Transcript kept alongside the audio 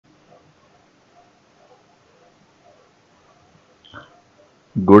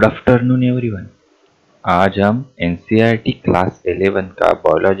Good afternoon everyone. आज हम NCERT class 11 का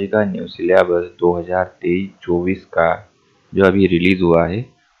बायोलॉजी का न्यू सिलेबस 2023-24 का जो अभी रिलीज हुआ है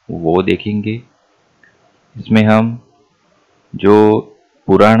वो देखेंगे। इसमें हम जो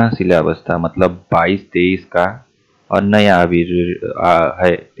पुराना सिलेबस था मतलब 22-23 का और नया अभी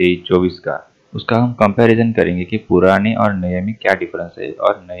है 23-24 का, उसका हम कंपैरिजन करेंगे कि पुराने और नए में क्या डिफरेंस है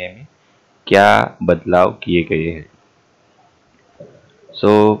और नए में क्या बदलाव किए गए हैं।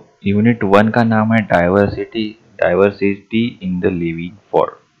 सो यूनिट 1 का नाम है diversity in the living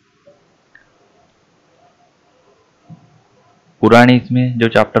form. पुरानी इसमें जो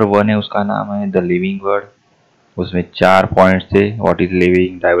चैप्टर 1 है उसका नाम है द लिविंग वर्ल्ड। उसमें 4 पॉइंट्स थे, what is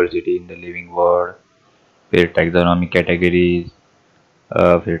living, diversity in the living world, फिर टैक्सोनॉमिक कैटेगरीज,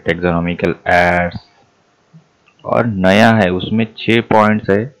 फिर टैक्सोनॉमिकल एड्स। और नया है उसमें 6 पॉइंट्स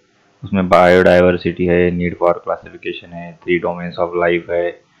है। उसमें बायोडाइवर्सिटी है, नीड फॉर क्लासिफिकेशन है, 3 डोमेन्स ऑफ लाइफ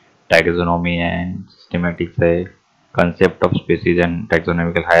है, टैक्सोनॉमी एंड सिस्टेमेटिक्स है, concept of species and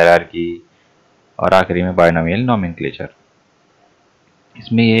taxonomical hierarchy, और आखिरी में बायनोमियल नोमेनक्लेचर।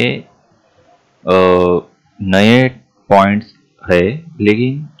 इसमें ये नए पॉइंट्स है,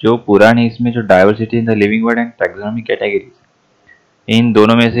 लेकिन जो पुराने इसमें जो diversity in the living world and taxonomic categories, इन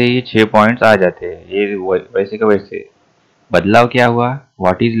दोनों में से ये 6 पॉइंट्स आ जाते हैं। ये वैसे का वैसे। बदलाव क्या हुआ,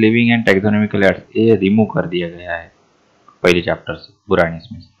 what is living and taxonomical aids, ये रिमूव कर दिया गया है पहले चैप्टर से, पुराने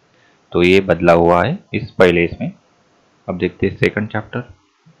इसमें से। तो ये बदलाव हुआ है इस पहले इसमें। अब देखते हैं सेकंड चैप्टर।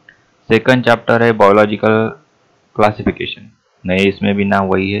 सेकंड चैप्टर है बायोलॉजिकल क्लासिफिकेशन। नए इसमें भी नाम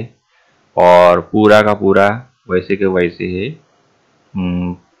वही है और पूरा का पूरा वैसे के वैसे है।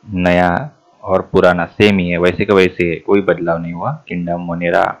 नया और पुराना सेम ही है, वैसे का वैसे है, कोई बदलाव नहीं हुआ। Kingdom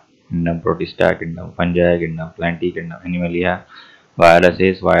Monera, kingdom protista, kingdom fungi, kingdom Plantae, kingdom Animalia,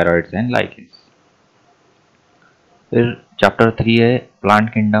 viruses, viroids and lichens. फिर चैप्टर 3 है प्लांट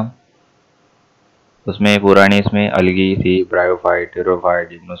किंगडम। उसमें पुराने इसमें अलगी थी, bryophyte, टेरोफाइट,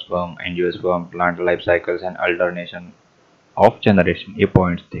 gymnosperm, angiosperm, plant life cycles and alternation of generation, ये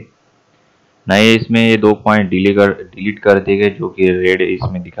पॉइंट्स थे। नए इसमें ये 2 पॉइंट डिलीट कर दिए गए, जो कि रेड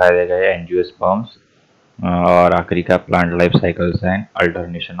इसमें दिखाया गया है, एंजियोस्पर्म्स और आखिरी का plant life cycles and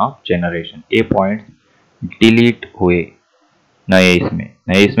alternation of generation, ये पॉइंट्स डिलीट हुए। नए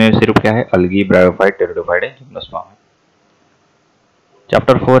इसमें सिर्फ क्या है, अलगी, ब्रायोफाइट, टेरिडोफाइट है, जिम्नोस्पर्म है।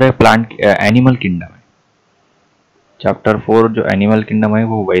 चैप्टर 4 है प्लांट एनिमल किंगडम है। चैप्टर 4 जो एनिमल किंगडम है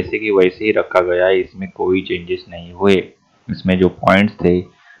वो वैसे की वैसे ही रखा गया है, इसमें कोई चेंजेस नहीं हुए। इसमें जो पॉइंट्स थे,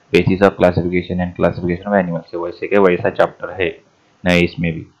 basis of classification and classification of animals, से वैसे के वैसा चैप्टर है नए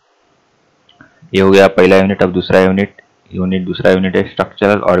इसमें भी। ये हो गया पहला यूनिट। अब दूसरा दूसरा यूनिट है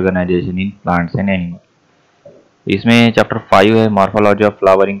structural organisation in plants and animal. इसमें चैप्टर 5 है मॉर्फोलॉजी ऑफ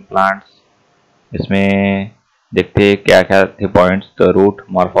फ्लावरिंग प्लांट्स। इसमें देखते हैं क्या क्या थे points, the root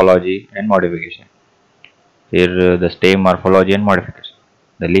morphology and modification, फिर the stem morphology and modification,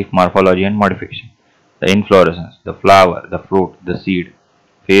 the leaf morphology and modification, the inflorescence, the flower, the fruit, the seed,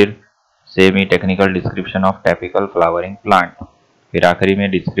 फिर semi technical description of typical flowering plant, फिर आखिरी में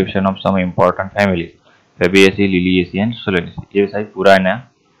description of some important families, फेबिएसी, Liliaceae and Solanaceae. ये सारी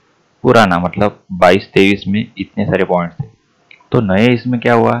पुराना मतलब 22-23 में इतने सारे पॉइंट्स थे। तो नए इसमें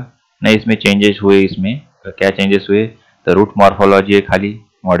क्या हुआ, नए इसमें चेंजेस हुए। इसमें क्या चेंजेस हुए, द रूट मॉर्फोलॉजी है खाली,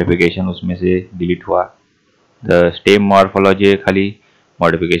 मॉडिफिकेशन उसमें से डिलीट हुआ। द स्टेम मॉर्फोलॉजी है खाली,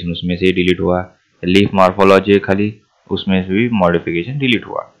 मॉडिफिकेशन उसमें से डिलीट हुआ। लीफ मॉर्फोलॉजी है खाली, उसमें से भी मॉडिफिकेशन डिलीट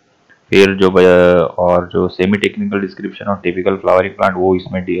हुआ। फिर जो semi technical description of typical flowering plant वो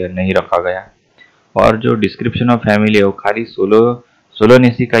इसमें नहीं रखा गया। और जो डिस्क्रिप्शन ऑफ फैमिली है वो खाली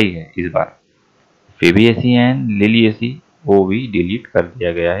सोलोनेसी का ही है इस बार। फेबिएसी एंड लिलिएसी वो भी डिलीट कर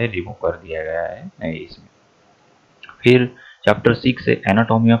दिया गया है, रिमूव कर दिया गया है नहीं इसमें। फिर चैप्टर 6 है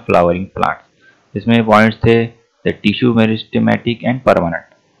एनाटॉमी ऑफ फ्लावरिंग प्लांट्स। इसमें पॉइंट्स थे the tissue meristematic and permanent,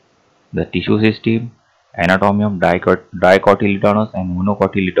 the tissue system, anatomy of डाइकोटिलिडोनस and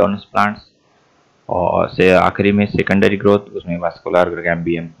मोनोकोटिलिडोनस plants, और से आखिरी में सेकेंडरी ग्रोथ, उसमें वास्कुलर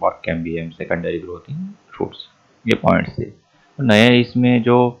कैम्बियम और cambium secondary growth in fruits, ये पॉइंट्स थे। तो नया इसमें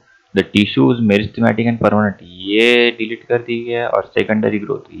जो the tissues meristematic and permanent ये डिलीट कर दी गया और सेकेंडरी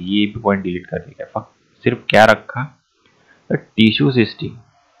ग्रोथ ये भी पॉइंट डिलीट कर दिया गया। सिर्फ क्या रखा, द टिश्यू सिस्टम,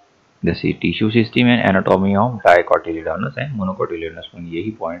 जैसे tissue system and anatomy of डाइकोटिलिडोनस and मोनोकोटिलिडोनस,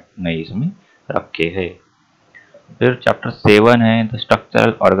 यही पॉइंट नए इसमें रखे हैं। फिर चैप्टर 7 है the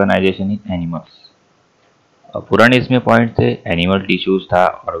structural organisation in animals. पुराने इसमें पॉइंट थे, एनिमल टिश्यूज था,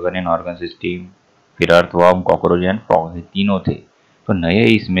 ऑर्गन एंड ऑर्गन सिस्टम, फिर अर्थवर्म, कॉकरोच एंड फ्रॉग, ये तीनों थे। तो नए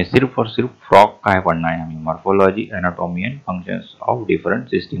इसमें सिर्फ और सिर्फ फ्रॉग का है पढ़ना है हमें, morphology, anatomy and functions of different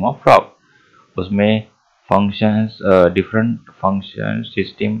system of frog. उसमें फंक्शंस, डिफरेंट फंक्शन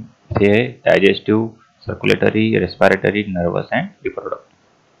सिस्टम से digestive, circulatory, respiratory, nervous and reproductive.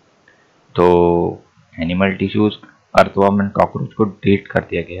 तो animal tissues, earthworm and cockroach को डिलीट कर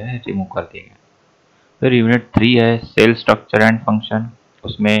दिया गया है, रिमूव कर दिया गया है। फिर यूनिट 3 है सेल स्ट्रक्चर एंड फंक्शन।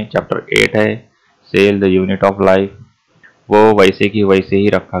 उसमें चैप्टर 8 है cell the unit of life. वो वैसे की वैसे ही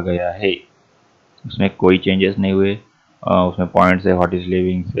रखा गया है, उसमें कोई चेंजेस नहीं हुए। उसमें पॉइंट्स है what is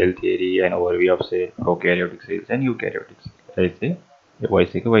living cell theory and overview of cell, prokaryotic cells and eukaryotic cells, ऐसे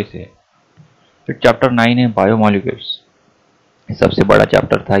वैसे के वैसे है। फिर चैप्टर 9 है बायोमोलिक्यूल्स। सबसे बड़ा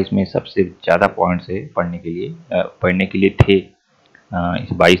चैप्टर था, इसमें सबसे ज़्यादा पॉइंट्स है पढ़ने के लिए थे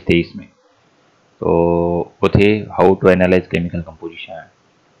इस 22-23 में। तो वो थे how to analyse chemical composition,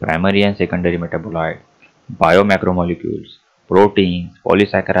 primary and secondary metabolite, बायोमैक्रोमोलिक्यूल्स, proteins,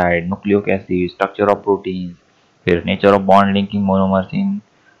 polysaccharide, न्यूक्लियोक acid, structure of proteins, फिर nature of bond linking monomers in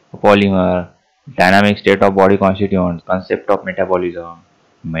polymer, dynamic state of body constituents, concept of metabolism,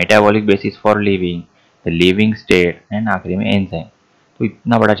 metabolic basis for living, the living state and आखिरी में enzyme. तो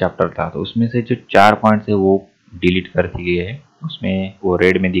इतना बड़ा chapter था, तो उसमें से जो 4 पॉइंट्स है वो डिलीट कर दिए गए हैं, उसमें वो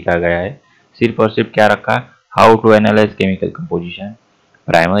रेड में दिखा गया है। सिर्फ और सिर्फ क्या रखा, how to analyse chemical composition,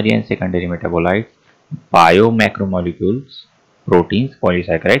 primary and secondary metabolites, बायोमैक्रोमोलिक्यूल्स, proteins,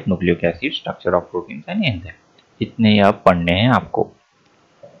 polysaccharide, न्यूक्लियोक acid, structure of proteins and enzyme. इतने ही आप पढ़ने हैं आपको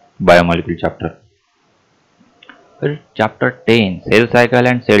बायोमोलिक्यूल चैप्टर। फिर chapter 10 cell cycle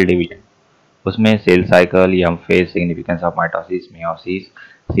and cell division. उसमें सेल साइकिल, या phase, significance of mitosis, meiosis,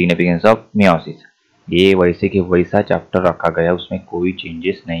 significance of meiosis, ये वैसे के वैसा चैप्टर रखा गया, उसमें कोई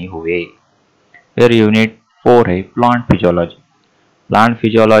चेंजेस नहीं हुए। फिर यूनिट 4 है प्लांट फिजियोलॉजी। प्लांट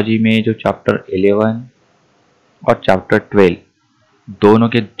फिजियोलॉजी में जो चैप्टर 11 और चैप्टर 12 दोनों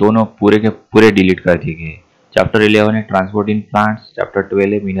के दोनों पूरे के पूरे डिलीट कर दिए गए। चैप्टर 11 है ट्रांसपोर्ट इन प्लांट्स, चैप्टर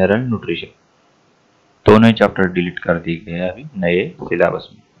 12 है मिनरल न्यूट्रिशन। दोनों ही चैप्टर डिलीट कर दिए गए अभी नए सिलेबस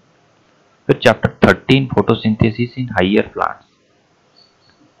में। फिर chapter 13 photosynthesis in higher plants.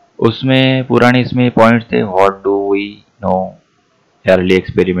 उसमें पुराने इसमें पॉइंट्स थे, what do we know, early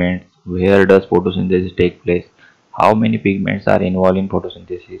experiments, where does photosynthesis take place, how many pigments are involved in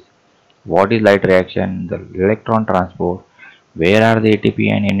photosynthesis, what is light reaction, the electron transport, where are the ATP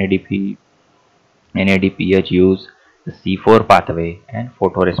and NADPH used, the C4 pathway and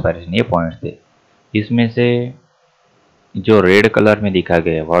photorespiration, ये points थे। इसमें से जो red colour में दिखा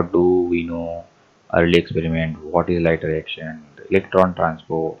गया, what do we know, early experiment, what is light reaction, electron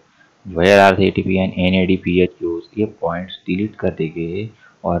transport, where are the ATP and NADPH use, ये points delete कर दिए गए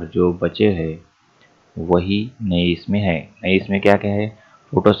और जो बचे हैं वही नए इसमें है। नए इसमें क्या क्या है,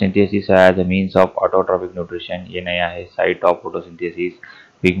 photosynthesis as a means of autotrophic nutrition, ये नया है। Site of photosynthesis,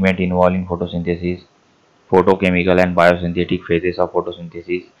 pigment involve in photosynthesis, photochemical and biosynthetic phases of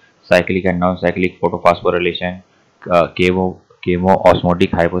photosynthesis, cyclic and non-cyclic photophosphorylation,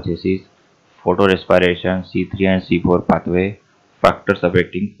 chemo-osmotic hypothesis, photorespiration, C3 and C4 pathway, factors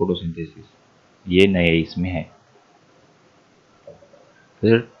affecting photosynthesis, ये नए इसमें है।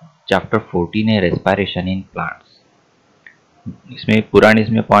 फिर chapter 14 है respiration in plants. इसमें पुराने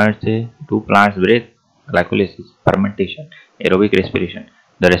इसमें points थे, to plants breath, glycolysis, fermentation, aerobic respiration,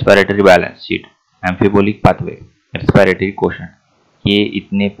 the respiratory balance sheet, एम्फिबोलिक pathway, respiratory quotient, ये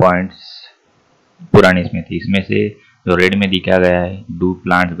इतने पॉइंट्स पुराने इसमें थे। इसमें से जो रेड में दिखा गया है, do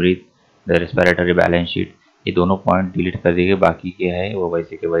plants breathe, the respiratory balance sheet, ये दोनों पॉइंट डिलीट कर दिए गए, बाकी के है वो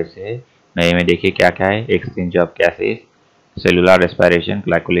वैसे के वैसे है। नए में देखिए क्या क्या है, exchange of gases, cellular respiration,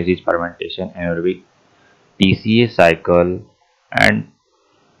 glycolysis, fermentation, anaerobic, TCA cycle and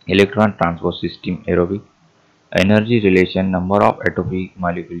electron transport system, aerobic, energy relation, number of atomic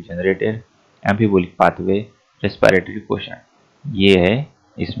molecule generated, amphiboolic pathway, respiratory quotient, ये है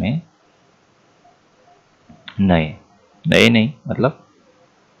इसमें नए। नए नहीं मतलब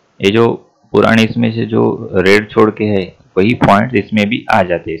ये जो पुराने इसमें से जो रेड छोड़ के है वही पॉइंट्स इसमें भी आ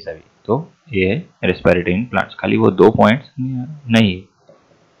जाते हैं सभी। तो ये है रेस्पिरेटरी इन प्लांट्स, खाली वो 2 पॉइंट्स नहीं।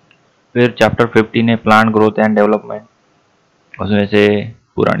 फिर चैप्टर 15 है प्लांट ग्रोथ एंड डेवलपमेंट। उसमें से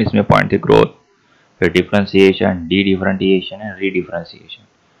पुरानी इसमें पॉइंट थे ग्रोथ, फिर differentiation, D differentiation and रीडिफरेंशिएशन,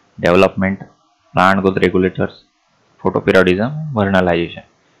 development, plant growth regulators, photoperiodism, vernalization,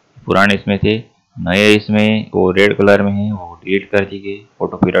 पुराने इसमें थे। नए इसमें वो रेड कलर में है वो डिलीट कर दी गई,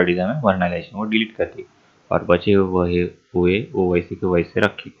 फोटोपीरियोडिज्म है, वर्नलाइजेशन वो डिलीट कर दी और बचे हुए वो वैसे के वैसे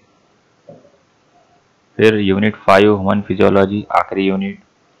रखे गए। फिर यूनिट 5 ह्यूमन फिजियोलॉजी, आखिरी यूनिट।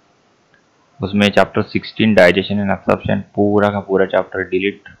 उसमें चैप्टर 16 डाइजेशन एंड एब्जॉर्प्शन, पूरा का पूरा चैप्टर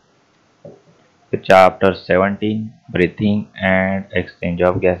डिलीट। फिर chapter 17 breathing and exchange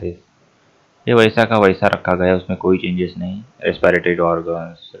of gases, ये वैसा का वैसा रखा गया है, उसमें कोई चेंजेस नहीं। Respiratory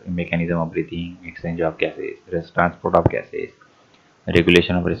organs, mechanism of breathing, exchange of gases, transport of gases,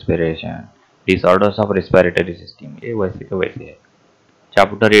 regulation of respiration, disorders of respiratory system, ये वैसे के वैसे है।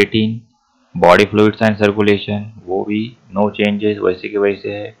 Chapter 18 body fluids and circulation, वो भी नो चेंजेस, वैसे के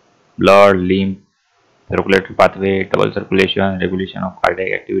वैसे है। Blood, lymph, circulatory pathway, double circulation, regulation of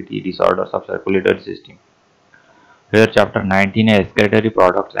cardiac activity, disorders of circulatory system. फिर चैप्टर 19 है excretory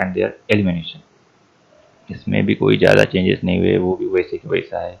products and there elimination, इसमें भी कोई ज़्यादा चेंजेस नहीं हुए, वो भी वैसे के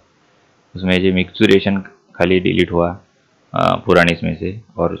वैसा है। उसमें जो मिक्सचुरेशन खाली डिलीट हुआ पुरानी इसमें से,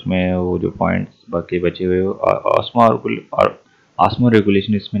 और उसमें वो जो पॉइंट्स बाकी बचे हुए ऑस्मो और ऑस्मो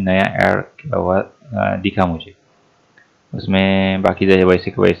रेगुलेशन इसमें नया ऐड किया हुआ दिखा मुझे। उसमें बाकी जैसे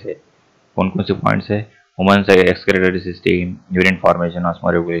वैसे के वैसे कौन कौन से पॉइंट्स है, women's excretory system, urine formation, osmo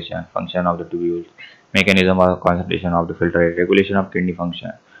regulation, function of the tubules, mechanism of concentration of the filter, regulation of kidney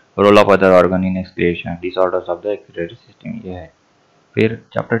function, role of other organ in excretion, disorders of the excretory system, ये है। फिर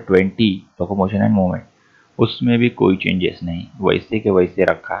chapter 20 locomotion and movement, उसमें भी कोई changes नहीं, वैसे के वैसे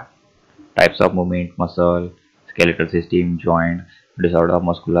रखा। Types of movement, muscle, skeletal system, joint, disorder of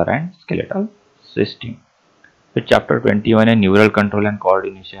muscular and skeletal system. फिर चैप्टर 21 है न्यूरल कंट्रोल एंड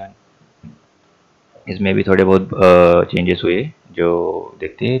कोऑर्डिनेशन, इसमें भी थोड़े बहुत चेंजेस हुए जो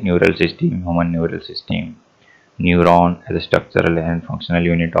देखते हैं। Neural system, human neural system, neuron as a structural and functional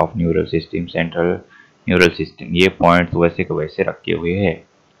unit of neural system, central neural system, ये पॉइंट्स वैसे के वैसे रखे हुए हैं।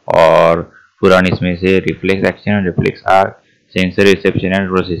 और पुरानी इसमें से reflex action and reflex arc, sensory reception and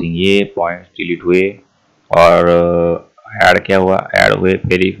processing, ये पॉइंट्स डिलीट हुए। और ऐड क्या हुआ, ऐड हुए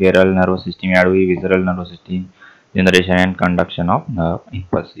पेरिफेरल नर्व सिस्टम ऐड हुई, visceral nerve system, generation and conduction of nerve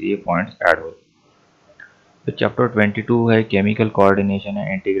impulse, ये पॉइंट्स ऐड हुए। तो चैप्टर 22 है केमिकल कोऑर्डिनेशन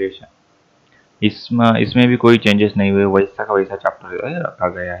एंड इंटीग्रेशन, इसमें भी कोई चेंजेस नहीं हुए, वैसा का वैसा चैप्टर रखा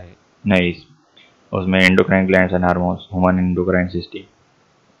गया है। नहीं, उसमें endocrine glands and hormones, human endocrine system,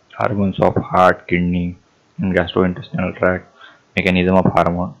 hormones of heart, kidney and gastrointestinal tract, mechanism of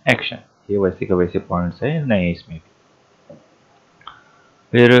hormone action, ये वैसे के वैसे पॉइंट्स है नहीं इसमें।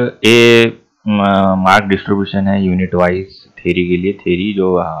 फिर ए मार्क डिस्ट्रीब्यूशन है यूनिट वाइज थ्योरी के लिए, थ्योरी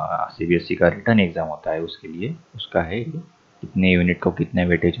जो सीबीएसई का रिटर्न एग्जाम होता है उसके लिए, उसका है कितने यूनिट को कितने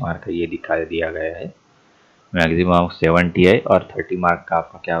वेटेज मार्क है ये दिखा दिया गया है। मैक्सिमम 70 है और 30 मार्क का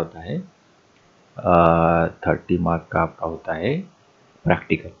आपका क्या होता है, 30 मार्क का आपका होता है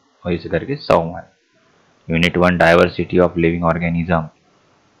प्रैक्टिकल, और इस करके 100 mark. Unit 1 diversity of living organism,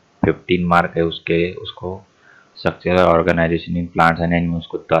 15 mark है उसको structural organisation in plants and animals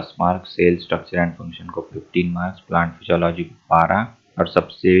को 10 mark, cell structure and function को 15 मार्क्स, प्लांट फिजियोलॉजी को 12, और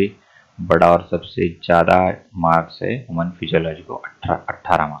सबसे बड़ा और सबसे ज़्यादा मार्क्स है ह्यूमन फिजियोलॉजी को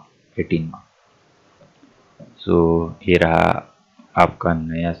 18 मार्क्स, 18 मार्क्स। सो ये रहा आपका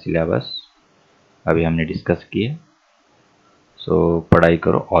नया सिलेबस, अभी हमने डिस्कस किया। सो पढ़ाई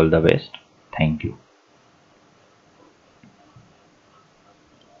करो, all the best, thank you.